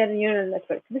multi-layer neural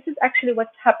network, this is actually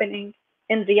what's happening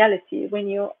in reality when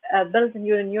you build a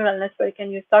neural network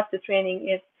and you start to training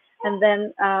it, and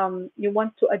then you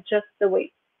want to adjust the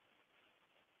weight.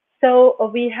 So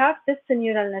we have this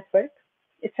neural network.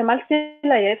 It's a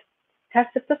multi-layer, has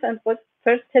sets of inputs,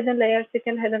 first hidden layer,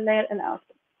 second hidden layer, and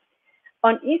output.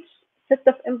 On each set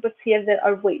of inputs here, there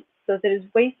are weights. So there is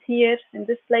weight here in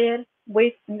this layer,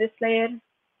 weight in this layer,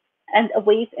 and a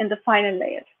weight in the final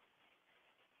layer.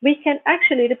 We can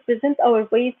actually represent our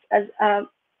weights as a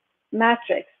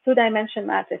matrix, two-dimension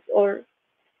matrix, or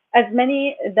as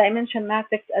many dimension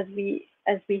matrix as we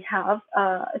have.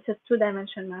 It's a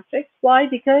two-dimension matrix. Why?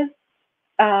 Because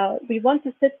we want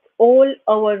to set all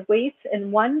our weights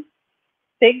in one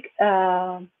big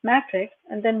matrix,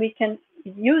 and then we can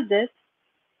use it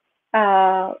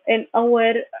in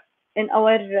our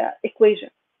equation.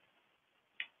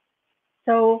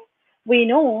 So we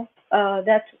know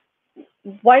that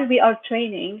while we are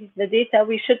training the data,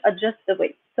 we should adjust the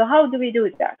weight. So how do we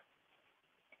do that?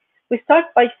 We start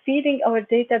by feeding our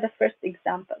data the first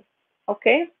example.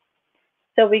 Okay,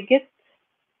 so we get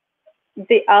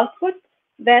the output,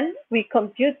 then we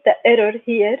compute the error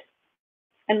here,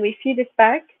 and we feed it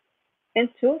back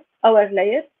into our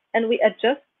layer, and we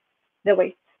adjust the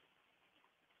weight.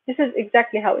 This is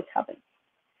exactly how it happens.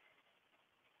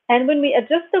 And when we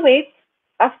adjust the weight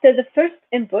after the first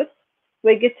input,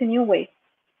 we get a new weight.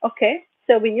 Okay,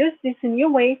 so we use this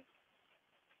new weight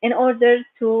in order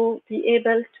to be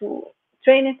able to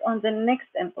train it on the next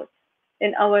input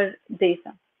in our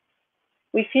data.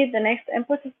 We feed the next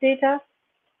input of data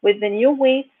with the new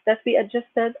weights that we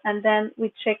adjusted, and then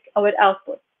we check our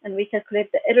output and we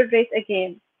calculate the error rate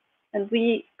again. And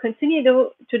we continue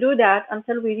to do that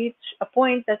until we reach a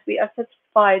point that we are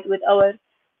satisfied with our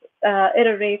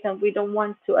error rate and we don't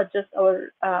want to adjust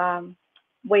our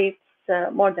weights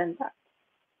more than that.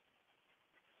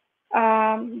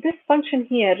 This function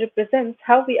here represents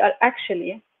how we are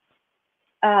actually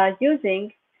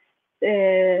using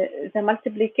the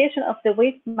multiplication of the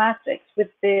weight matrix with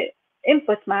the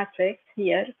input matrix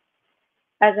here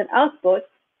as an output,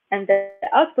 and the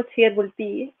output here will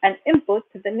be an input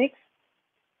to the next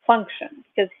function,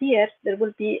 because here there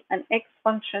will be an x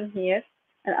function here,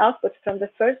 an output from the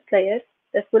first layer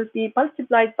that will be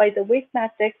multiplied by the weight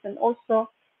matrix and also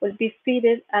will be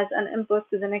fed as an input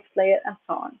to the next layer and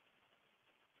so on.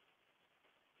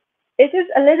 It is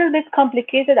a little bit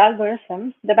complicated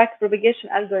algorithm, the backpropagation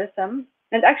algorithm,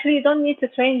 and actually you don't need to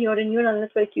train your neural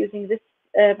network using this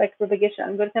backpropagation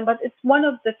algorithm, but it's one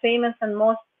of the famous and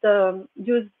most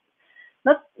used,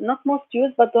 not most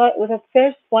used, but the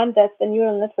first one that the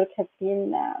neural network has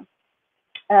been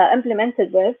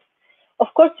implemented with. Of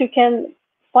course, you can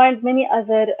find many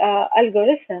other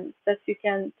algorithms that you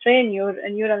can train your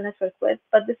neural network with,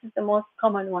 but this is the most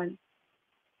common one.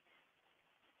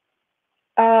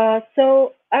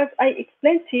 So as I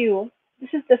explained to you, this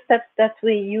is the steps that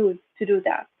we use to do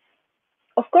that.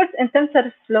 Of course, in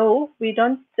TensorFlow, we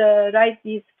don't write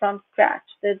these from scratch.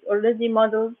 There's already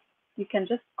models. You can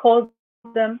just call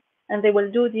them and they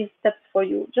will do these steps for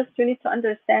you. Just you need to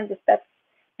understand the steps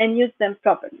and use them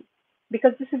properly,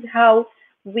 because this is how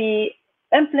we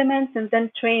implement and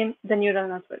then train the neural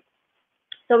network.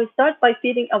 So we start by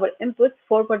feeding our inputs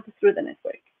forward through the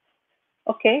network.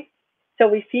 Okay, so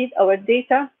we feed our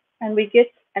data and we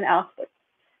get an output.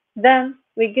 Then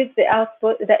we get the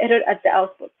output, the error at the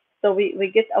output. So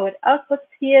we get our outputs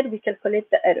here, we calculate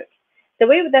the error. The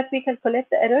way that we calculate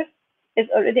the error is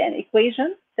already an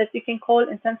equation that you can call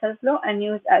in TensorFlow and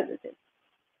use as it is.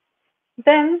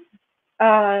 Then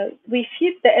we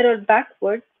feed the error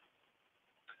backwards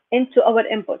into our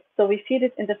input. So we feed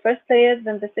it in the first layer,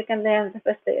 then the second layer, and the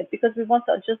first layer, because we want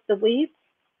to adjust the weight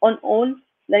on all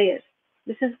layers.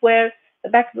 This is where the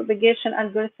backpropagation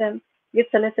algorithm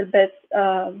gets a little bit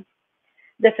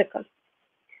difficult.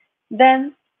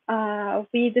 Then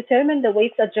we determine the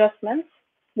weights adjustments.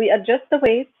 We adjust the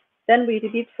weights, then we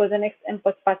repeat for the next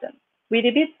input pattern. We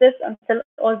repeat this until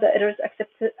all the errors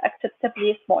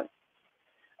acceptably small.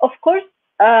 Of course,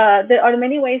 there are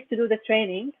many ways to do the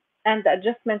training and the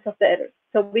adjustments of the errors.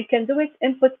 So we can do it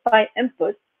input by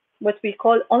input, what we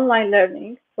call online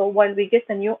learning. So when we get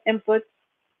a new input,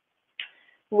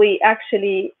 we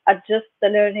actually adjust the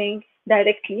learning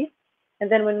directly. And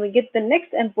then when we get the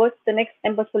next input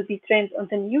will be trained on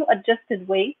the new adjusted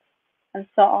weight and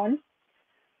so on.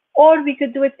 Or we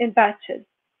could do it in batches.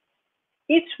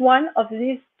 Each one of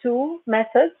these two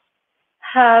methods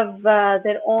have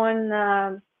their own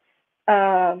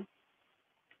uh,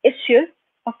 issues,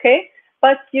 okay?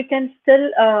 But you can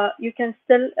still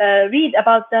read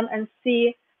about them and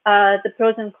see the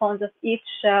pros and cons of each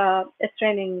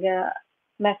training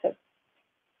method.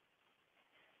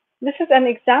 This is an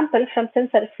example from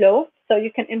TensorFlow. So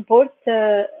you can import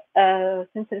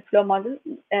TensorFlow model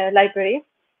library.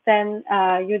 Then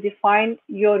you define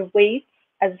your weights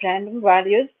as random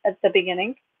values at the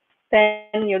beginning.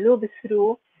 Then you loop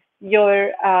through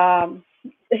your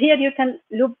here you can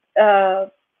loop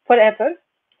forever,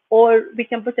 or we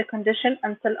can put a condition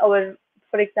until our,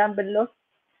 for example, loss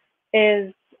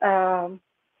is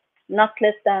not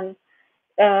less than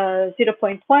 0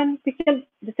 0.1. We can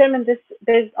determine this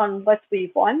based on what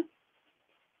we want.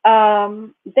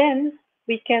 Then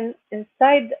we can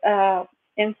inside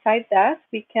that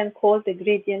we can call the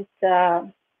gradient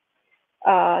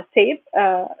tape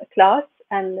class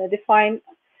and define.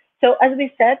 So as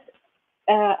we said,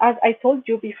 as I told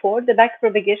you before, the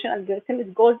backpropagation algorithm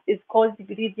is called the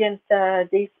gradient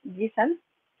descent,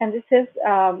 and this is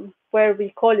where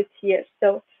we call it here.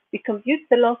 So we compute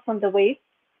the loss on the weight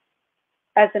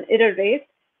as an error rate.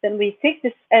 Then we take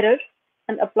this error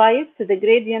and apply it to the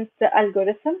gradient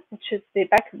algorithm, which is the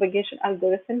backpropagation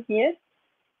algorithm here,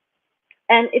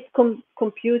 and it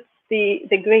computes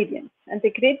the gradient. And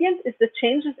the gradient is the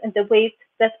changes in the weight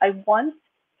that I want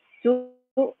to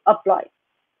apply.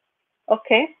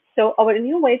 Okay, so our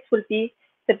new weights will be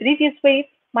the previous weight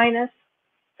minus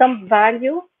some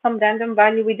value, some random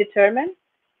value we determine,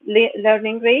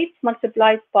 learning rate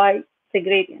multiplied by the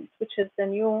gradient, which is the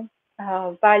new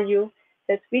value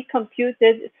that we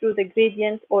computed through the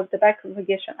gradient or the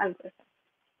backpropagation algorithm.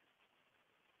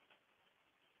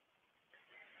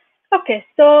 Okay,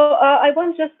 so I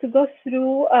want just to go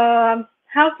through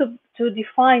how to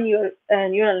define your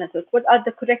neural network. What are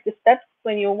the correct steps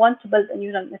when you want to build a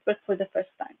neural network for the first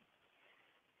time?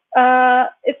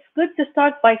 It's good to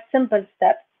start by simple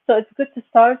steps. So it's good to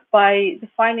start by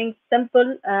defining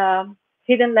simple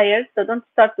hidden layers. So don't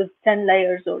start with 10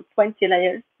 layers or 20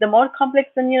 layers. The more complex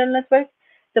the neural network,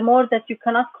 the more that you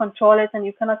cannot control it and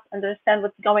you cannot understand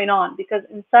what's going on, because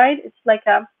inside it's like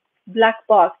a black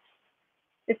box.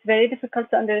 It's very difficult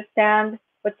to understand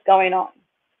what's going on.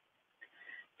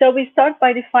 So we start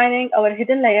by defining our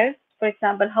hidden layers. For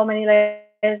example, how many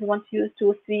layers we want to use,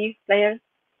 2, 3 layers.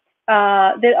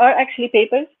 There are actually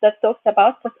papers that talks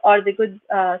about what are the good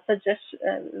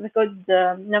the good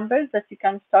numbers that you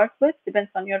can start with,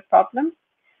 depends on your problem.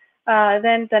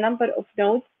 Then the number of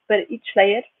nodes per each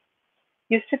layer.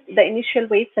 You set the initial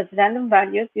weights as random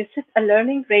values. You set a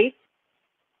learning rate.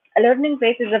 A learning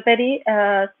rate is a very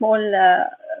small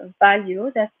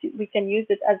value that we can use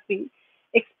it, as we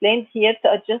explained here,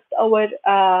 to adjust our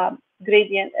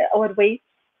gradient, our weight,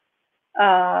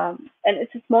 and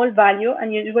it's a small value.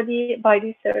 And usually by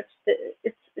research,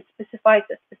 it specifies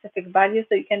a specific value,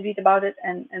 so you can read about it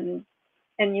and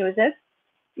use it.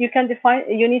 You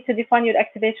need to define your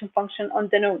activation function on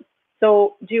the node.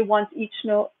 So do you want each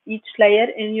layer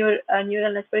in your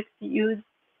neural network to use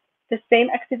the same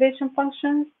activation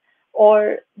functions,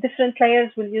 or different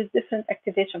layers will use different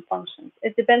activation functions?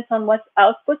 It depends on what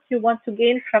output you want to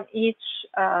gain from each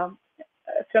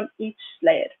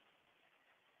layer.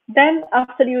 Then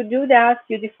after you do that,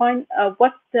 you define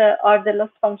what are the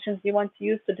loss functions you want to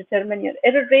use to determine your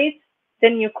error rate.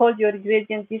 Then you call your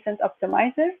gradient descent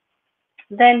optimizer.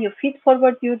 Then you feed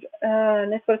forward your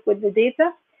network with the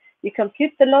data. You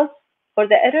compute the loss for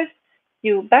the errors.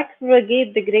 You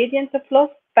backpropagate the gradient of loss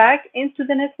back into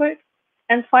the network.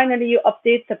 And finally, you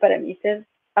update the parameters.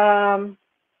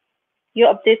 You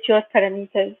update your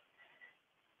parameters.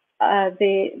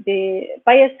 The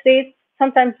bias rate,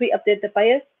 sometimes we update the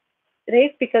bias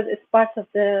rate because it's part of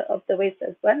the weights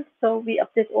as well. So we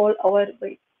update all our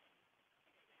weights.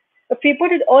 If we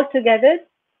put it all together,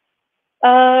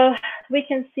 we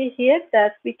can see here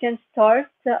that we can start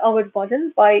our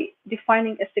model by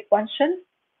defining a sequential.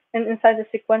 And inside the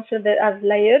sequential, there are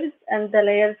layers, and the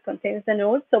layers contains the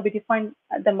nodes. So we define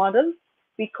the model.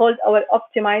 We called our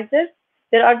optimizer.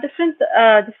 There are different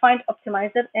defined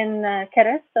optimizer in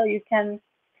Keras, so you can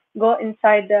go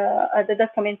inside the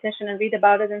documentation and read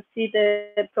about it and see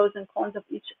the pros and cons of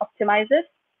each optimizer.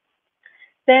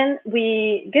 Then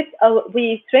we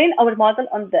train our model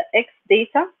on the X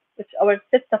data, which our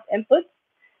set of inputs.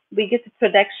 We get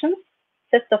predictions,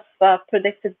 set of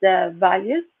predicted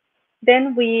values.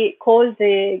 Then we call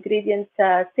the gradient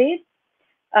state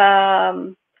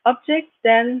object.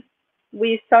 Then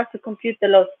we start to compute the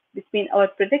loss between our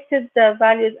predicted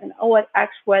values and our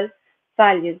actual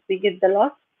values. We get the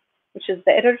loss, which is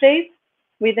the error rate.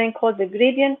 We then call the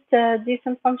gradient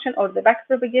descent function or the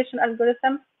backpropagation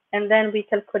algorithm, and then we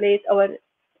calculate our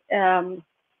um,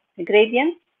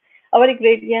 gradient. Our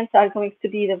gradients are going to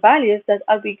be the values that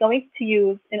are we going to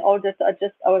use in order to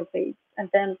adjust our weights, and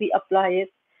then we apply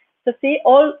it. So see,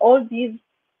 all these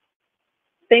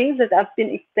things that I've been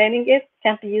explaining it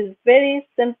can be used very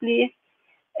simply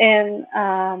in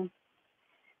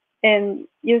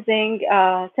using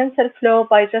TensorFlow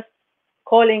by just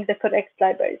calling the correct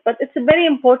libraries. But it's very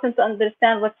important to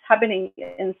understand what's happening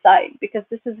inside, because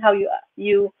this is how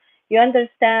you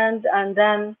understand, and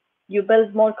then you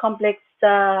build more complex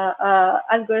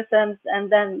algorithms, and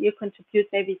then you contribute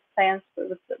maybe to science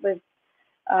with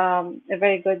a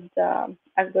very good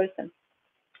algorithm.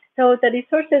 So the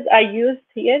resources I used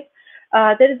here,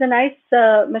 there is a nice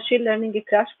machine learning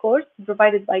crash course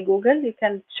provided by Google. You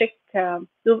can check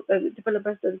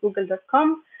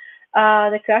developers.google.com,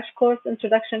 the crash course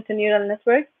Introduction to Neural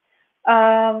Networks.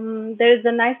 There is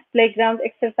a nice playground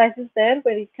exercises there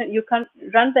where you can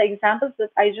run the examples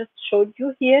that I just showed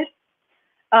you here.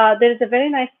 There is a very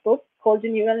nice book called The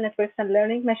Neural Networks and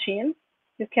Learning Machines.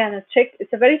 You can check.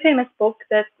 It's a very famous book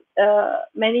that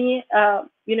many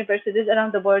universities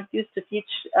around the world used to teach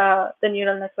the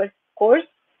neural networks course.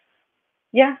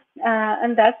 Yeah,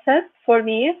 and that's it for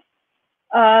me.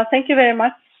 Thank you very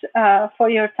much for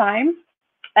your time,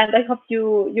 and I hope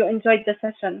you enjoyed the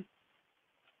session.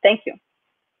 Thank you.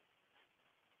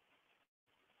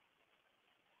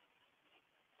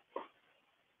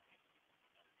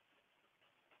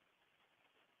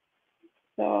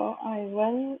 So I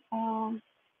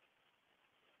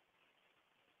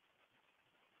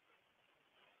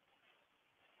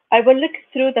will look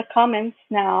through the comments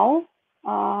now,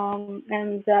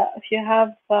 and if you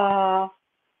have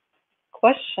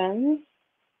questions.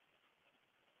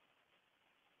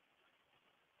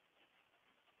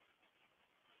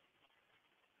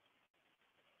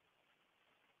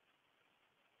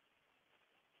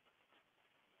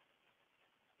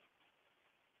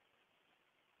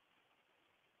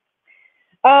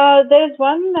 There's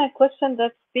one question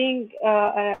that's being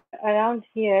around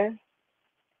here.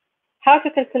 How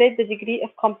to calculate the degree of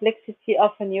complexity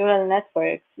of a neural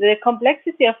network? The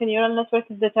complexity of a neural network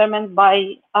is determined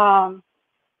by how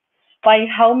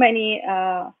many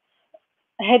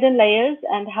hidden layers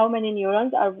and how many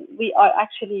neurons we are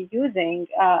actually using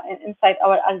inside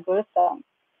our algorithm.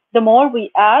 The more we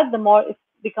add, the more it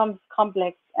becomes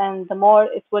complex, and the more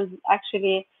it will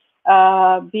actually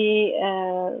be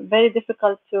very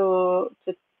difficult to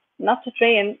not to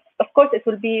train. Of course, it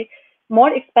will be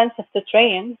more expensive to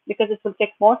train because it will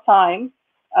take more time.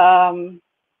 Um,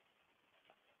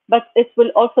 but it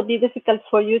will also be difficult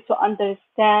for you to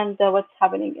understand what's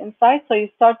happening inside. So you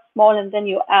start small and then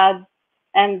you add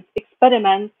and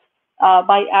experiment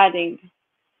by adding.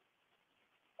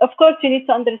 Of course, you need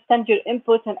to understand your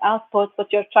input and output,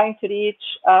 what you're trying to reach,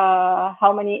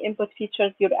 how many input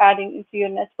features you're adding into your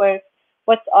network,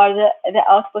 what are the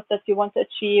outputs that you want to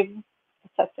achieve,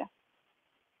 etc.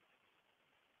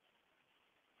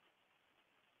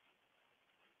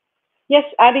 Yes,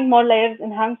 adding more layers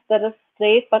enhance the risk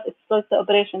rate, but it slows the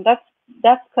operation.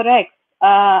 That's correct.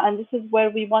 And this is where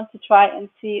we want to try and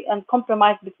see and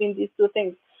compromise between these two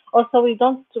things. Also, we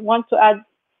don't want to add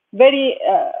very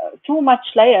too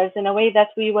much layers in a way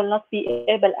that we will not be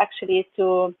able actually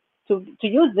to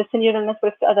use this neural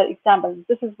network to other examples.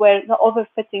 This is where the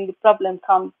overfitting problem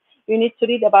comes. You need to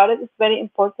read about it. It's a very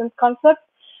important concept.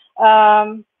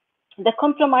 The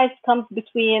compromise comes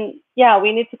between, yeah,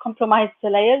 we need to compromise the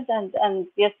layers and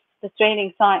yes, the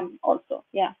training time also.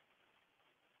 Yeah.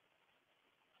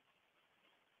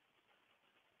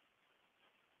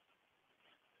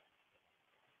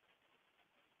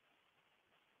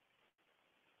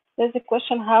 There's a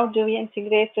question, how do we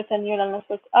integrate with a neural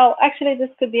network? Oh, actually,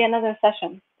 this could be another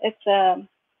session. It's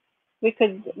we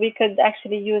could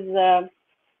actually use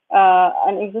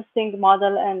an existing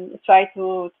model and try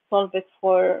to solve it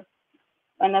for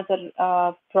another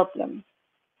problem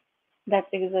that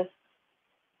exists.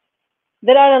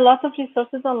 There are a lot of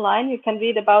resources online. You can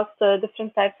read about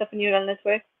different types of neural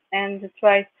networks and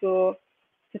try to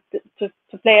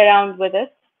play around with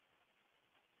it.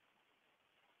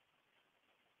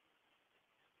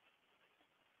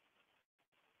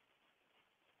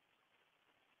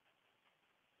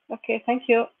 Okay, thank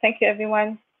you. Thank you,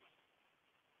 everyone.